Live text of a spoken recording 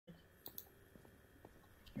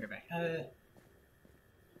We're back.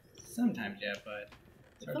 Sometimes, yeah, but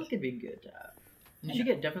I feel like it'd be good to have. You I should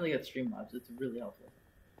know. definitely get Streamlabs. It's really helpful.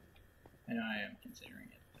 I know I am considering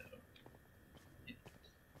it, though. It's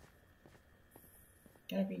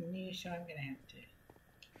gotta be new, so I'm gonna have to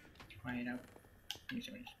try it out. Use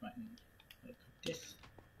this button. Look at this.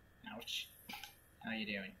 Ouch. How you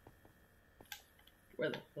doing? Where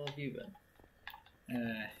the hell have you been?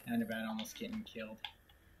 And about almost getting killed.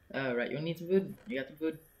 Right, you need some food? You got some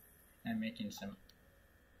food? I'm making some.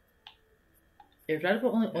 Here, try to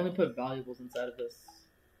put only put valuables inside of this.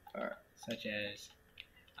 Alright. Such as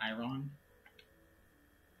iron.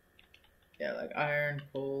 Yeah, like iron,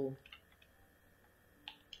 coal.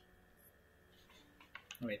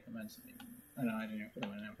 Oh wait, the one's. Oh no, I didn't put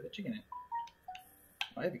them in. I put the chicken in.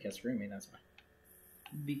 Why? Because screw me, that's why.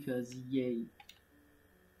 Because yay.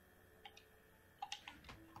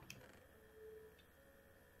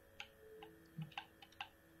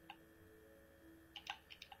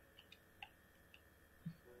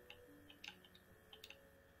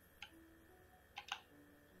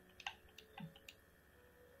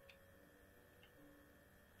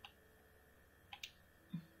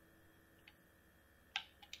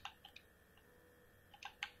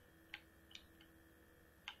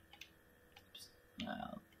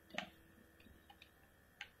 Well,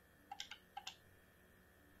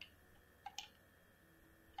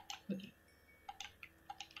 Okay.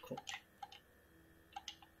 Cool.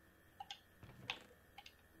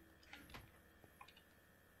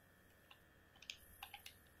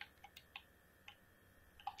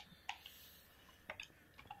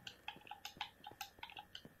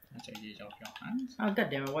 I'll take these off your hands. oh god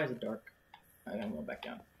damn it! Why is it dark? I'm gonna go back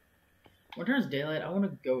down. When it turns daylight, I want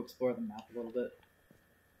to go explore the map a little bit.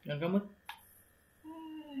 You wanna come with?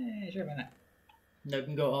 Sure, why not? I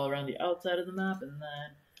can go all around the outside of the map and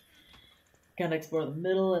then kind of explore the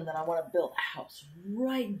middle, and then I want to build a house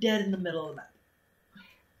right dead in the middle of the map.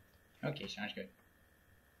 Okay, sounds good.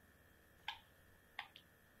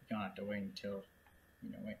 You don't have to wait until,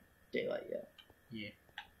 wait. Daylight, yeah. Yeah.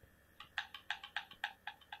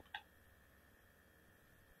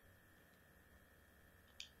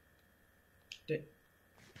 Did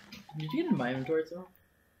you get in my inventory somehow?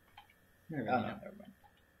 Never Oh, really no, know. never mind.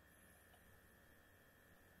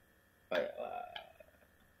 Oh, yeah,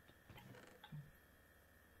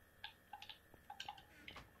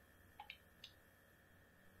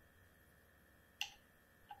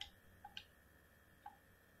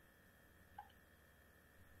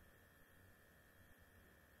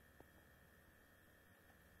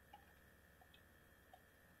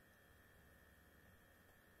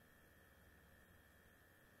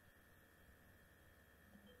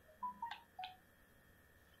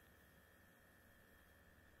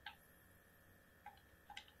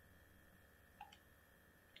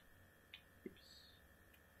 oops.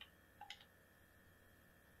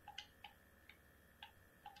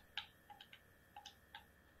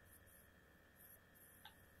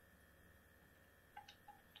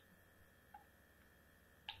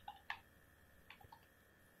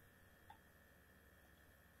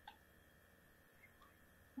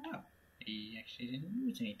 Oh, he actually didn't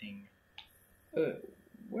lose anything.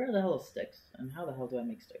 Where the hell is sticks? And how the hell do I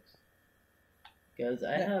make sticks? Because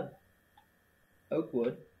I Yeah. have oak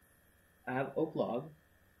wood, I have oak log.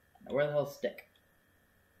 Now where the hell is stick?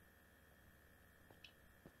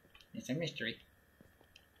 It's a mystery.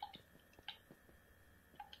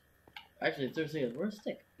 Actually, seriously, where's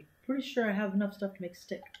stick? I'm pretty sure I have enough stuff to make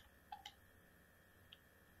stick.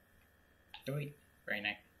 Sweet. Very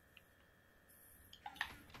nice.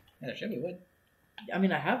 Yeah, there should be wood. I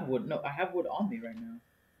mean, I have wood. No, I have wood on me right now.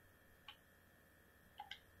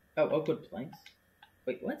 Oh, oak wood planks.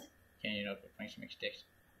 Wait, what? Can you know the planks to make sticks?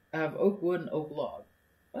 I have oak wood and oak log.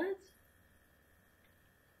 What?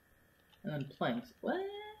 And then planks. What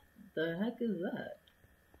the heck is that?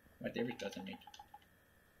 What difference does it make?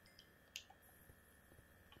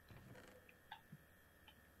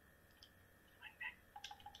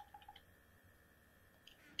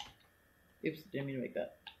 Oops, didn't mean to make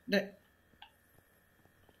that. No. I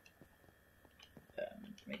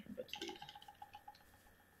meant to make a bunch of these.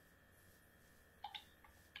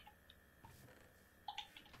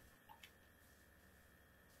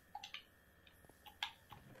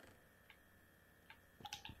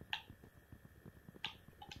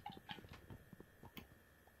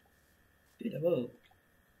 Beautiful.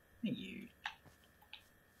 Thank you.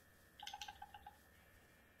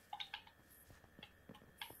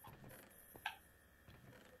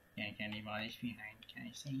 Can't leave all this behind. Can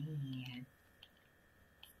I see it?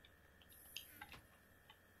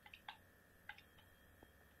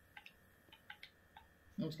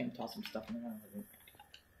 just gonna toss some stuff in there.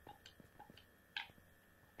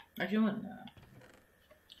 Actually, you know what? Nah.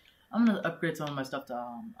 I'm gonna upgrade some of my stuff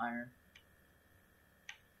to iron.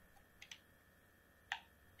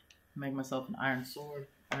 Make myself an iron sword,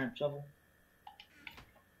 iron shovel.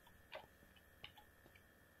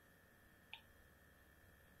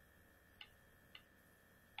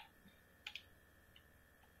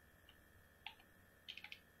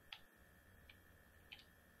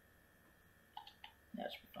 That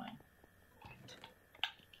should be fine.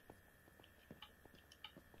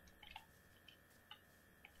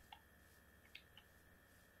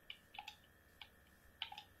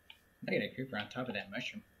 I got a creeper on top of that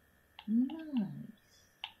mushroom. Nice.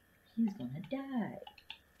 He's gonna die.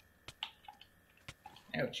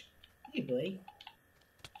 Ouch. Hey, boy.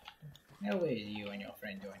 How is you and your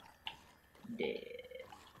friend doing? Dead.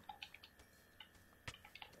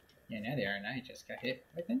 Yeah, now they are, and I just got hit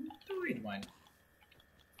with a third one.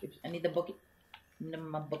 Oops, I need the bucket. Need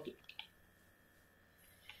my bucket.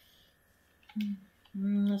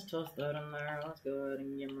 Let's toss that in there. Let's go ahead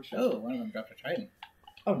and get my shot. Oh, one of them dropped a trident.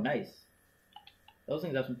 Oh, nice. Those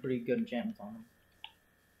things have some pretty good enchantments on them.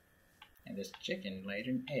 And this chicken laid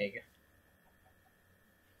an egg.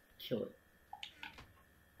 Kill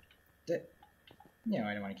it. No,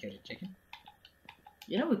 I don't want to kill the chicken.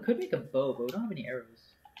 You know, we could make a bow, but we don't have any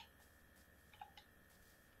arrows.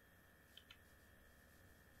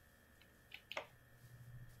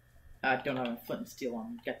 I don't have a flint and steel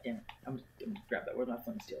on me. God damn it. I'm gonna grab that. Where's my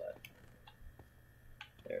flint and steel at?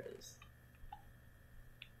 There it is.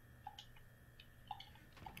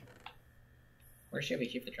 Where should we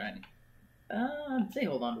keep the trident? I'd say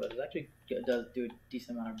hold on to it. It actually does do a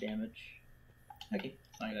decent amount of damage. Okay,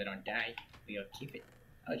 as long as I don't die, we'll keep it.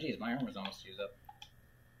 Oh geez, my armor's almost used up.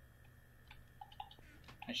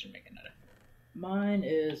 I should make another. Mine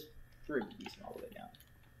is pretty decent all the way down.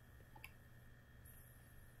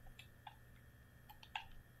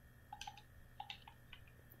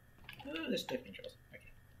 Oh, the stick controls. Okay.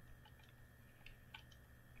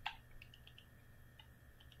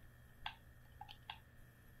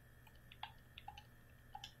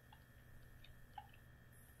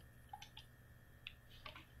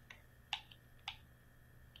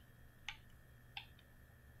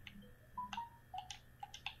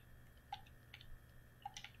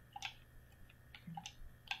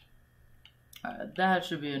 That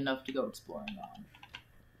should be enough to go exploring on.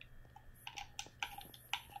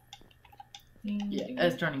 Yeah,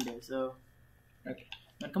 it's turning day, so... Okay.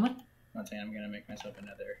 Wanna come on? One second, I'm gonna make myself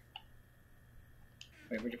another...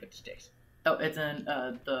 Wait, where'd you put the sticks? Oh, it's in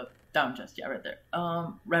the down chest. Yeah, right there.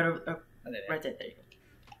 Right over... Oh, there. Right there. There you go.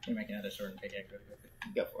 You make another sword and pickaxe really quickly.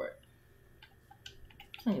 Go for it.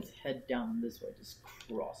 I think it's head down this way. Just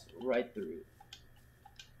cross right through.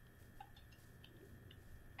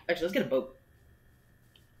 Actually, let's get a boat.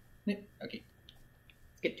 Yeah, okay.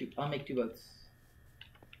 Let's get two. I'll make 2 boats.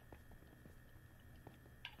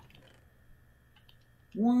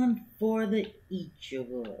 One for each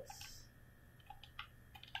of us.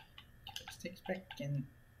 Put the sticks back in.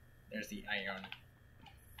 There's the iron.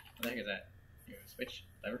 What the heck is that? You switch?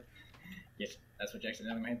 Lever? Yes, that's what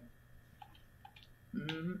Jackson in my head.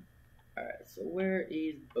 Mm-hmm. Alright, so where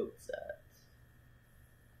is boats at?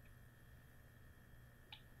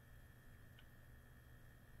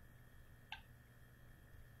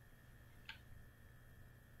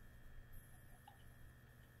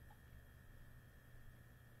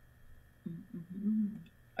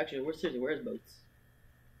 Actually, where's boats?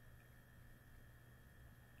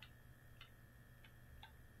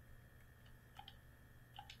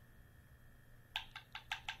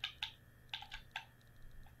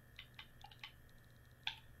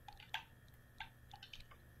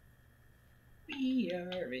 We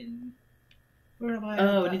are in... Where am I?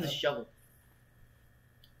 Oh, it needs a shovel.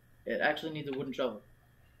 It actually needs a wooden shovel.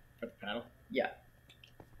 For the paddle? Yeah.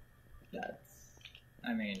 That's...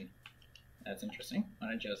 I mean, that's interesting. Why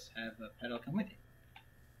don't I just have a paddle come with you?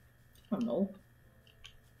 I don't know.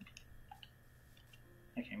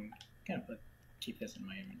 Okay, I'm gonna keep this in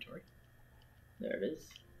my inventory. There it is.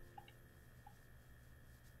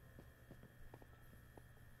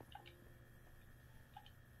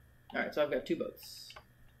 Alright, so I've got 2 boats.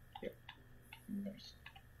 Here. Nice.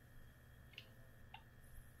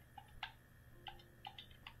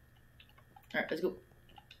 Alright, let's go.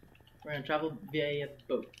 We're gonna travel via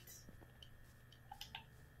boat.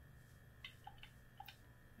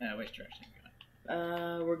 Which direction are you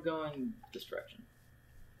going? We're going this direction.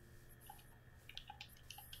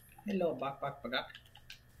 Hello, Bak Bak Bagak.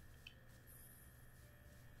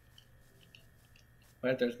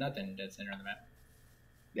 What if there's nothing dead center of the map?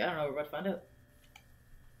 Yeah, I don't know, we're about to find out.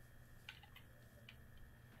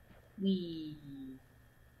 Wee.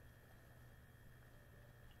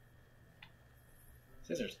 It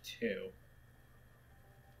says there's 2.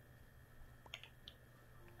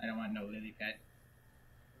 I don't want no lily pad.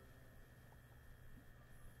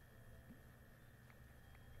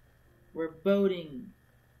 We're boating.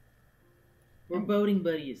 We're boating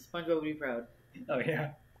buddies. SpongeBob would be proud. Oh,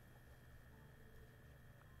 yeah.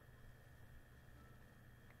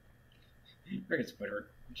 Cricket's Twitter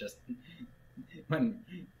just when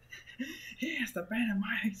he has the ban of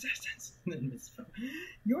my existence. And then Miss Phone,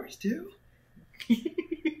 yours too. Oh,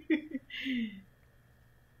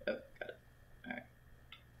 got it. Alright.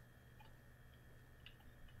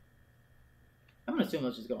 I'm gonna assume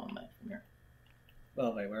let's just go on that from here.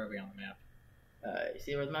 Well, wait, where are we on the map? You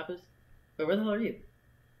see where the map is? Wait, where the hell are you?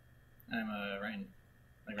 I'm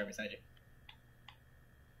right beside you.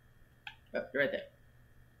 Oh, you're right there.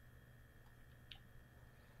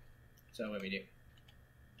 So what do we do?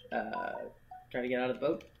 Try to get out of the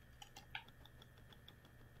boat.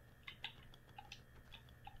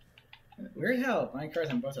 Weird how Minecraft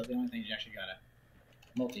and boats are the only things you actually gotta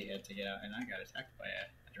multi-hit to get out, and I got attacked by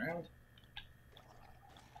a drowned.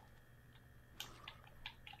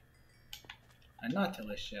 A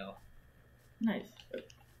Nautilus shell. Nice.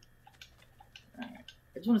 Alright.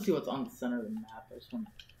 I just want to see what's on the center of the map. I just want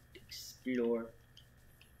to explore.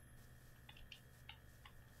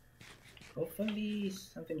 Hopefully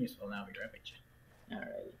something useful now. Be right with you.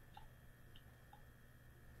 Alrighty.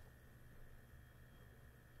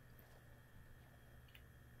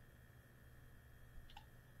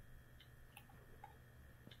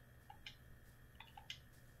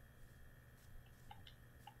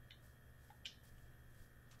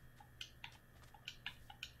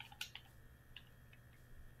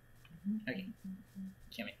 Okay.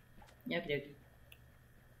 Come in. Yep, yep.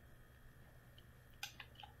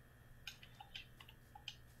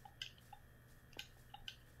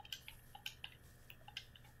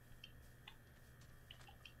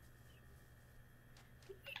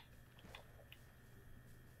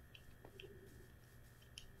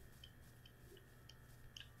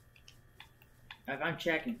 I'm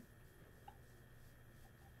checking.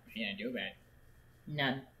 What are you gonna do about it?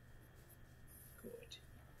 None. Good.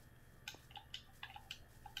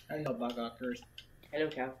 Hello, bug ockers. Hello,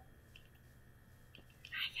 cow.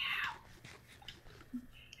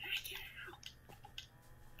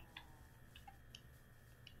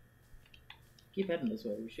 Keep heading this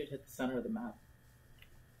way. We should hit the center of the map.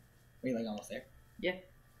 Are you like almost there? Yeah.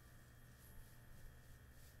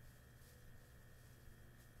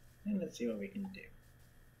 And let's see what we can do.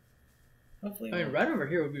 Hopefully. I mean, right over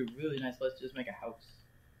here would be a really nice place to just make a house.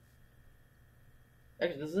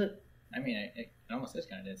 Actually, this is it. I mean, it almost is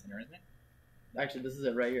kind of dead center, isn't it? Actually, this is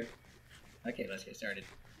it right here. Okay, let's get started.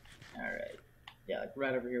 Alright. Yeah, like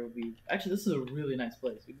right over here would be... Actually, this is a really nice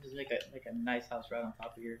place. We can just make a nice house right on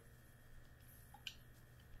top of here.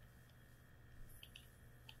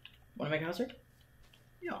 Want to make a house here?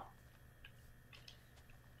 Yeah.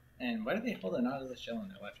 And why do they hold a Nautilus shell in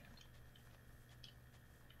their left hand?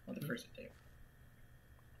 What the first do?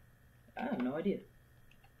 I have no idea.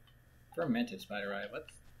 Fermented spider eye. What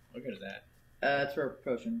good is that? It's for a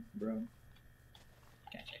potion room.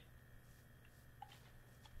 Gotcha.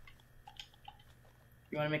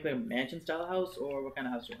 You want to make like a mansion style house, or what kind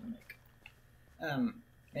of house do you want to make?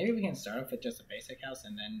 Maybe we can start off with just a basic house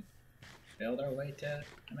and then build our way to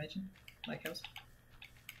a mansion like house.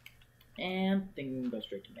 And I think we can go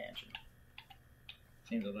straight to mansion.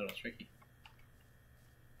 Seems a little tricky.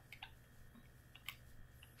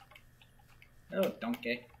 Oh,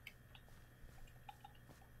 donkey.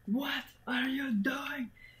 What are you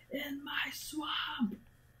doing in my swamp?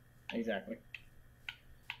 Exactly.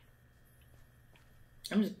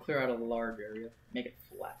 I'm just clear out a large area, make it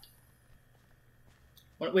flat.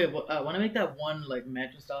 Wait, want to make that one like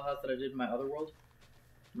mansion style house that I did in my other world?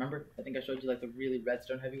 Remember? I think I showed you like the really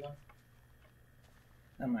redstone heavy one.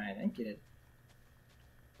 I think you did.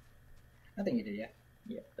 I think you did, yeah.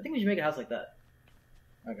 Yeah, I think we should make a house like that.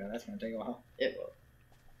 Okay, that's gonna take a while. It will,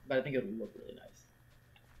 but I think it will look really nice.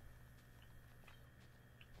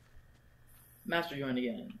 Master joined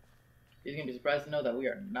again. He's gonna be surprised to know that we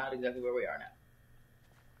are not exactly where we are now.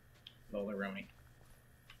 Lolaroni.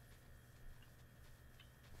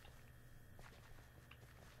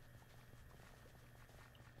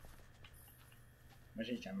 I'm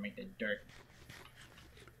just trying to make the dirt.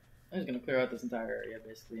 I'm just gonna clear out this entire area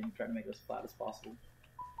basically and try to make it as flat as possible.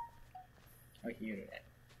 How can you do that?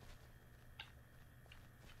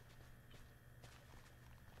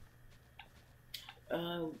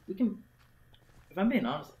 We can. If I'm being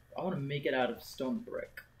honest, I want to make it out of stone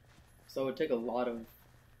brick. So it would take a lot of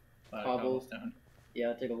A lot of Cobble. cobblestone.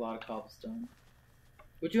 Yeah, take a lot of cobblestone.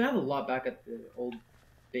 Which you have a lot back at the old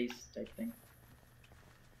base type thing.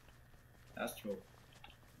 That's true.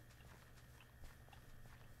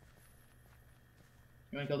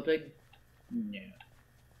 You wanna kill the pig? No.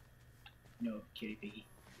 No, kitty piggy.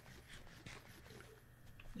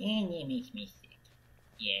 And it makes me sick.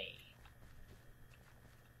 Yay.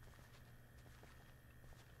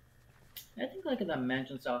 I think like that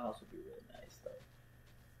mansion style house would be really nice though.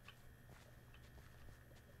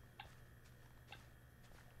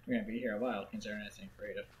 We're gonna be here a while considering it's in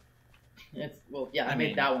creative. It's well, yeah, I I made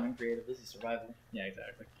mean- that one in creative. This is survival. Yeah,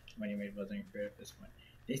 exactly. When you made wasn't in creative this one.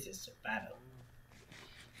 This is survival.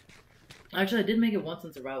 Actually, I did make it once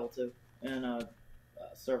in survival too, in a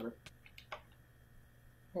server.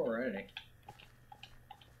 Alrighty.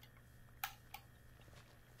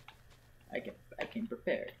 I came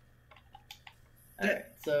prepared. Yeah. Alright,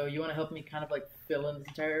 so you want to help me kind of like fill in this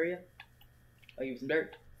entire area? I'll give you some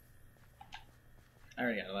dirt. I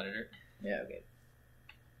already got a lot of dirt. Yeah, okay.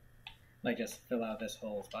 Like, just fill out this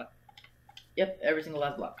whole spot. Yep, every single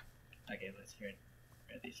last block. Okay, let's hear it.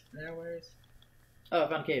 Are these flowers? Oh, I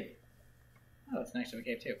found a cave. Oh, it's next to a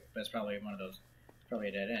cave too. But it's probably one of those. Probably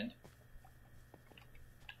a dead end.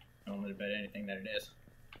 I won't bet anything that it is.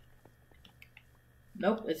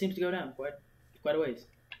 Nope, it seems to go down quite a ways.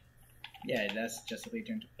 Yeah, that's just to lead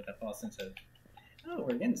you into with a false sense of, oh,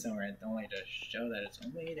 we're getting somewhere, and only to show that it's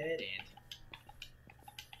only a dead end.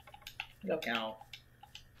 Go cow.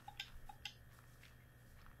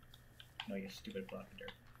 No, you stupid block of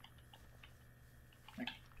dirt.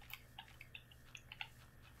 Okay.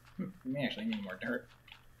 We may actually need more dirt.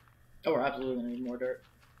 Oh, we're absolutely gonna need more dirt.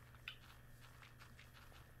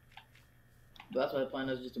 But that's why the plan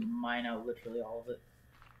is just to mine out literally all of it.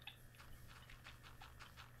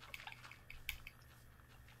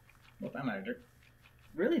 Well, I'm out of dirt.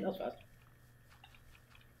 Really? That was fast.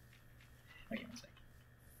 Okay, one sec.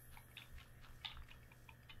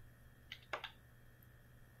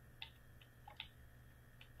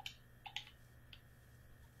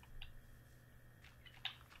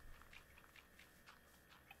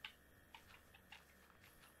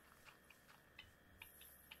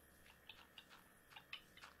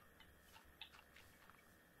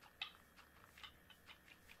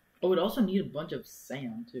 Oh, we'd also need a bunch of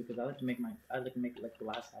sand too, because I like to make like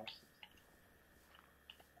glass houses.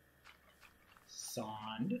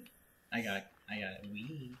 Sand. I got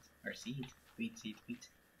weeds or seeds. Seeds.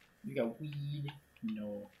 You got weed.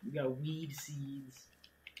 No. You got weed seeds.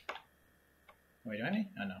 Wait, do I need?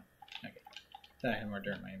 Oh no. Okay. Thought I had more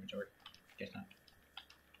dirt in my inventory. Guess not.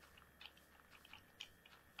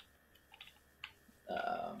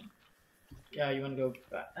 Yeah, you want to go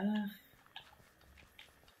back?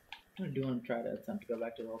 I do want to try to attempt to go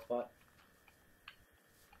back to the old spot.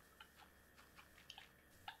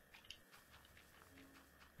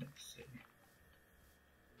 Let's see.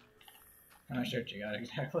 I'm not sure what you got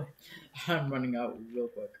exactly. I'm running out real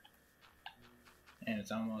quick. And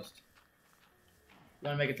it's almost You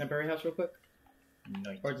want to make a temporary house real quick?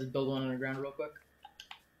 night. Or just build one underground real quick?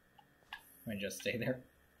 I just stay there.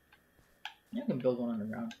 Yeah, I can build one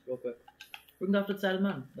underground real quick. We can go off to the side of the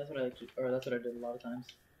mountain. That's what I actually, or that's what I did a lot of times.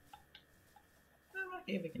 Oh,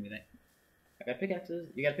 okay, we can do that. I got pickaxes.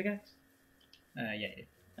 You got a pickaxe?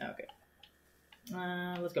 Yeah. Okay.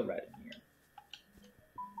 Let's go right in here.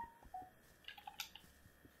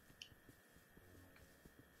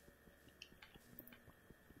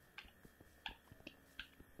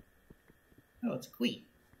 Oh, it's Queen.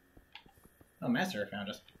 Oh, Master found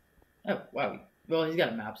us. Oh, wow. Well, he's got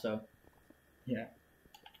a map, so. Yeah.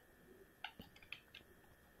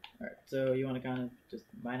 Alright, so you want to kind of just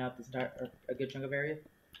mine out this entire, or a good chunk of area?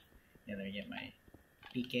 Yeah, let me get my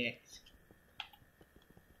pickaxe.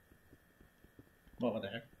 What the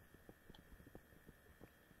heck?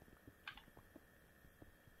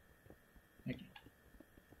 Okay.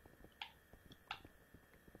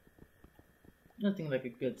 Nothing like a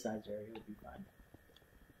good sized area would be fine.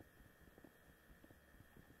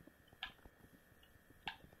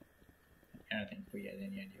 I don't think we had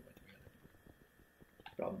any idea what we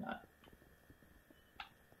got. Probably not.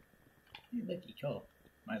 Hey, look, you cool.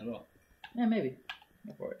 Might as well. Yeah, maybe.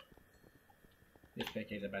 Go for it. This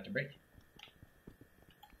pickaxe is about to break.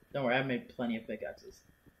 Don't worry, I've made plenty of pickaxes.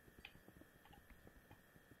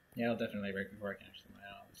 Yeah, it'll definitely break before I can actually mine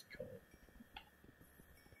all this coal.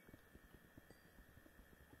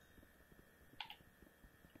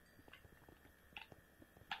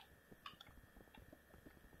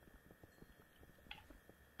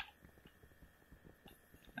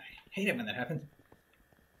 I hate it when that happens.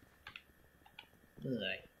 Ugh,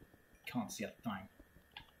 I can't see a thing.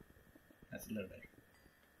 That's a little better.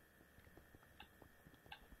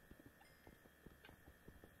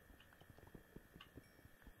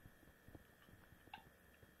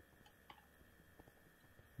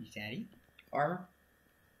 You daddy? Armor?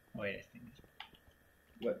 Oh, wait, I think.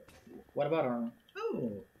 What about armor?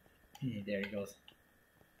 Oh! There he goes.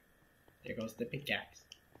 There goes the pickaxe.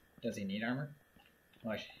 Does he need armor?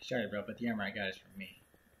 Well, sorry, bro, but the armor I got is from me.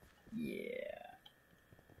 Yeah.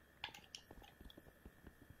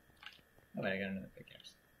 Oh, wait, I got another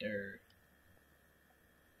pickaxe. Dirt.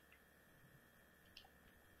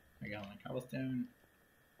 I got one cobblestone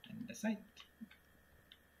and a sight.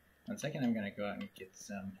 1 second, I'm gonna go out and get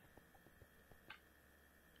some.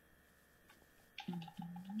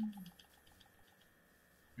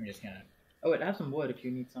 I'm just gonna. Oh, wait, I have some wood if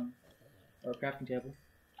you need some. Or a crafting table.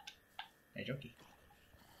 Hey, jokey.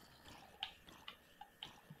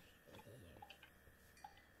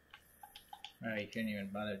 Oh, you couldn't even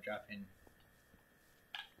bother dropping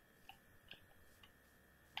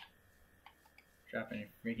a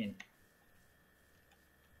freaking.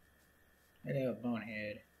 Hello,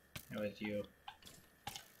 bonehead. That was you.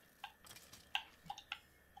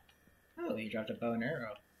 Oh, he dropped a bow and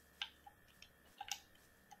arrow.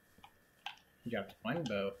 He dropped 1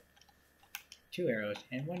 bow, 2 arrows,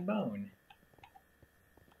 and 1 bone.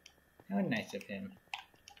 How nice of him.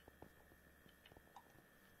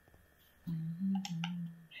 I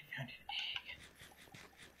found an egg.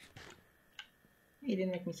 He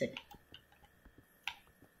didn't make me sick.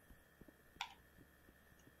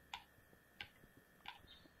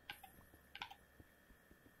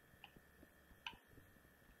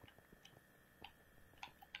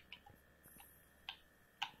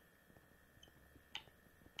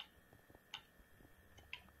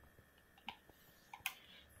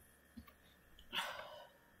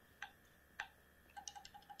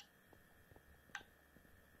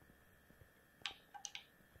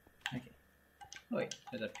 Okay. Oh, wait,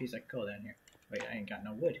 there's a piece of coal down here. Wait, I ain't got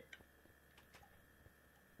no wood.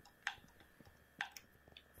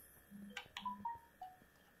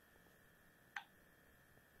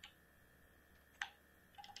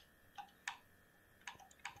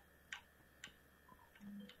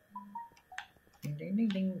 Ding ding ding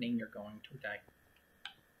ding ding, you're going to die.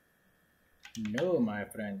 No, my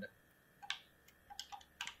friend.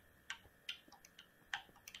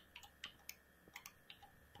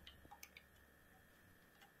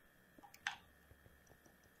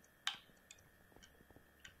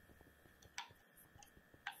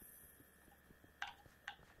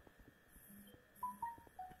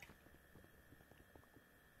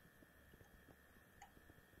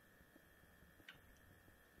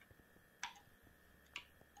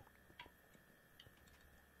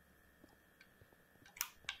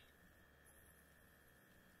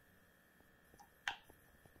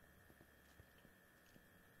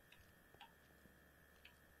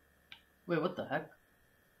 Wait, what the heck?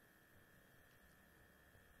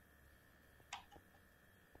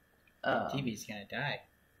 TV's gonna die.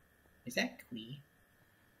 Is that Quee?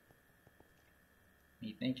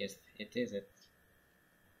 You think it is.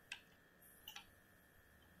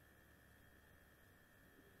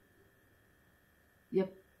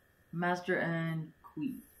 Yep. Master and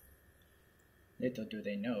Queen. Little do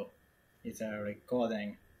they know, it's a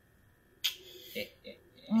recording.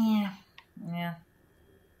 Yeah. Yeah.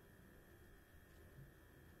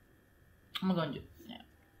 I'm going to. Yeah.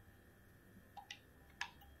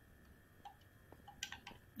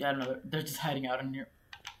 Yeah, I don't know. They're just hiding out in here.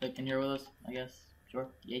 Like in here with us, I guess. Sure.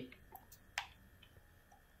 Yay.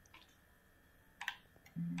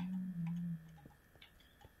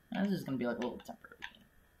 This is gonna be like a little temporary thing.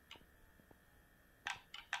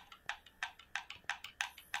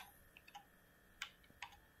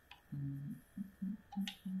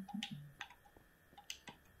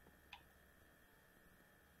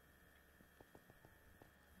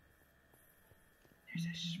 There's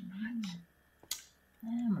a spot.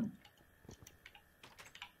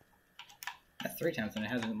 That's 3 times and it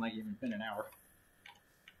hasn't like even been an hour.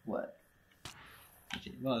 What?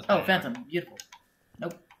 Well, it's Oh, Phantom. Beautiful.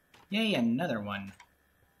 Nope. Yay, another one.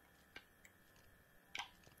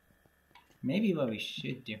 Maybe what we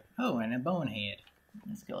should do. Oh, and a bonehead.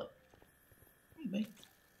 Let's kill it. Hey, buddy.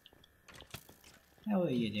 How are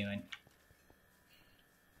you doing?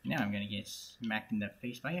 Now I'm gonna get smacked in the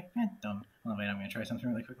face by a phantom. Oh wait, I'm gonna try something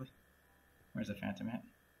really quickly. Where's the phantom at?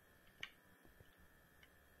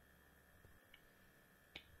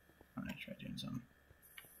 I'm gonna try doing something.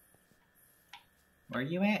 Where are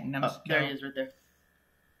you at? And Oh, there he is, right there.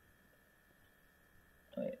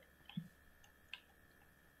 Oh, wait.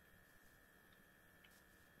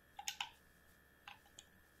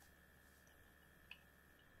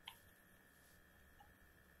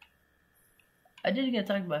 I did get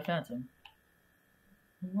attacked by a phantom.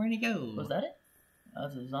 Where'd he go? Was that it? That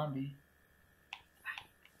was a zombie.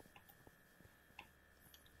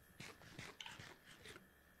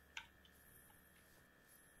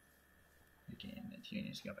 Okay, and then you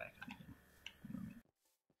need to go back on again.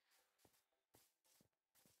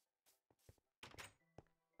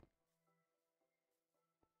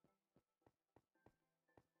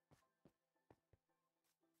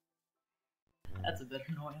 That's a bit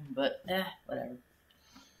annoying, but whatever.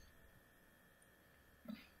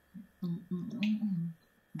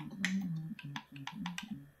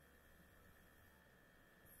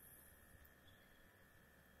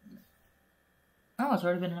 Oh, it's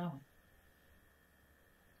already been an hour.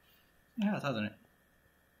 Yeah, it hasn't it?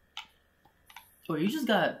 Oh, you just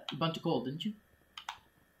got a bunch of coal, didn't you?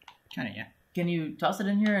 Kinda, yeah. Can you toss it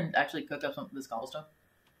in here and actually cook up some of this cobblestone?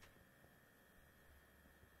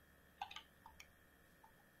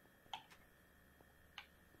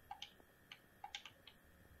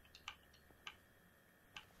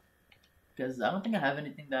 Because I don't think I have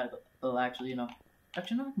anything that will actually, you know...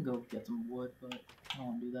 Actually, no, I can go get some wood, but I don't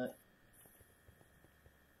want to do that.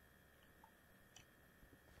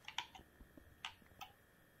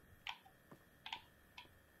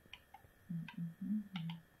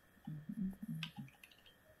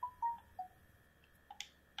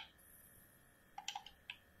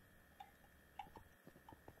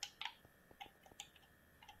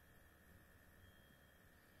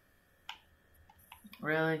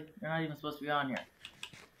 Really? You're not even supposed to be on here.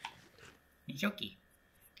 It's okay.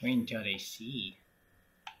 Wait until they see.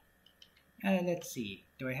 Let's see.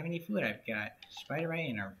 Do I have any food? I've got spider eye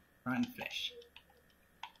and a rotten flesh.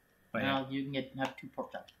 But Now you can have 2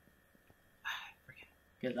 pork chops.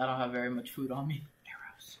 Because I don't have very much food on me.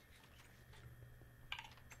 Arrows.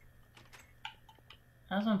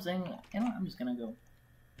 That's what I'm saying. You know what? I'm just gonna go.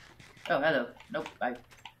 Oh, hello. Nope, bye.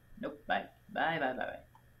 Nope, bye. Bye, bye, bye, bye.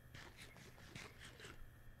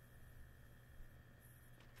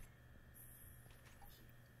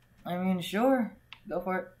 I mean, sure. Go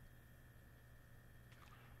for it.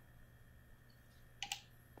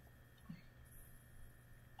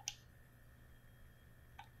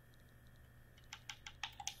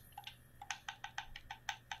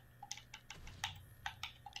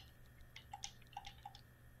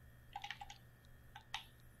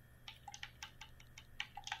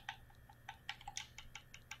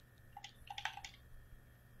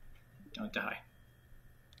 Don't die.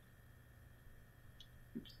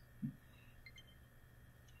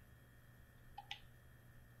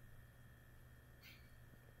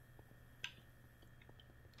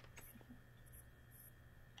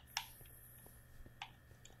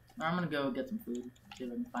 I'm gonna go get some food. See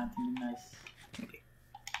if I can find something nice. Okay.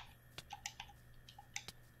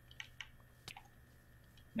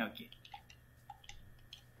 No kid.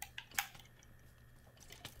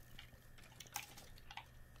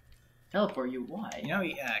 Teleport you? Why? You know,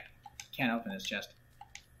 can't open this chest.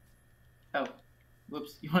 Oh,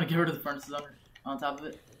 whoops. You want to get rid of the furnaces on top of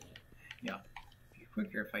it? Yeah. It'd be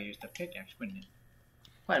quicker if I used a pickaxe, wouldn't it?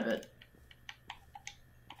 Quite a bit.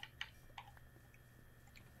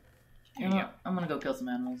 You know what? I'm gonna go kill some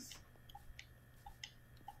animals.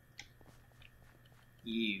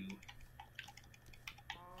 You.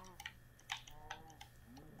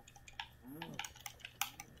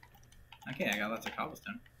 Okay, I got lots of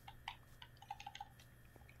cobblestone.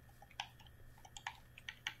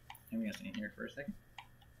 I'm gonna stay in here for a second.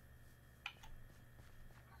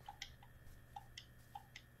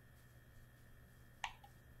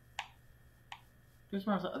 There's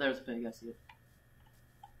one. Oh, there's a pig. I see it.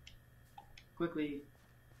 Quickly.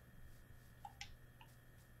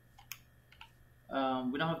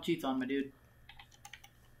 We don't have cheats on, my dude.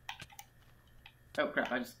 Oh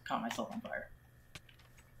crap! I just caught myself on fire.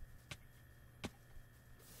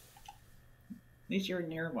 At least you're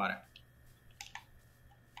near water.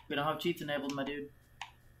 We don't have cheats enabled, my dude.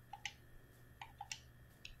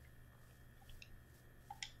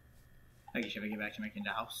 Okay, should I get back to making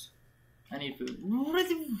the house? I need food.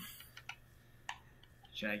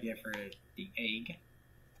 Should I get for the egg?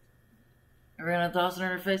 We're gonna toss it in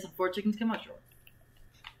her face and 4 chickens come out short.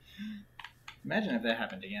 Imagine if that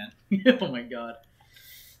happened again. Oh my god.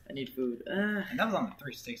 I need food. And that was on the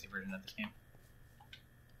 360 version of this game.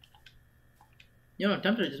 You know, I'm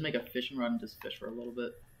tempted to just make a fishing rod and just fish for a little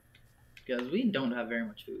bit. Because we don't have very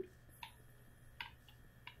much food.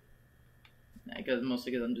 Because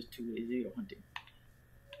mostly because I'm just too lazy to go hunting.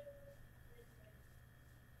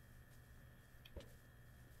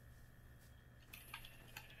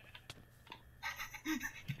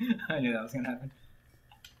 I knew that was gonna happen.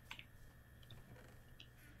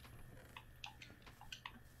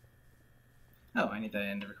 Oh, I need to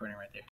end the recording right there.